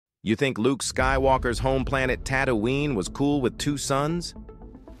You think Luke Skywalker's home planet Tatooine was cool with 2 suns?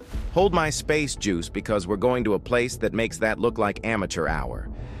 Hold my space juice because we're going to a place that makes that look like amateur hour.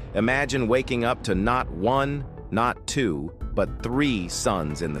 Imagine waking up to not 1, not 2, but 3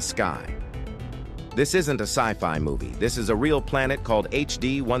 suns in the sky. This isn't a sci-fi movie. This is a real planet called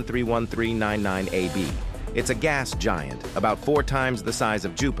HD 131399AB. It's a gas giant, about 4 times the size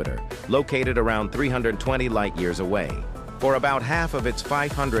of Jupiter, located around 320 light-years away. For about half of its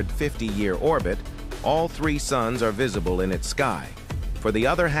 550-year orbit, all 3 suns are visible in its sky. For the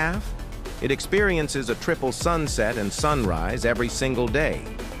other half, it experiences a triple sunset and sunrise every single day.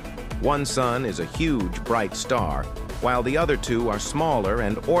 One sun is a huge, bright star, while the other 2 are smaller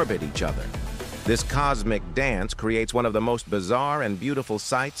and orbit each other. This cosmic dance creates one of the most bizarre and beautiful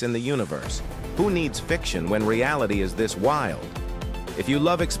sights in the universe. Who needs fiction when reality is this wild? If you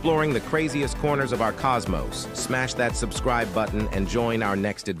love exploring the craziest corners of our cosmos, smash that subscribe button and join our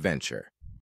next adventure.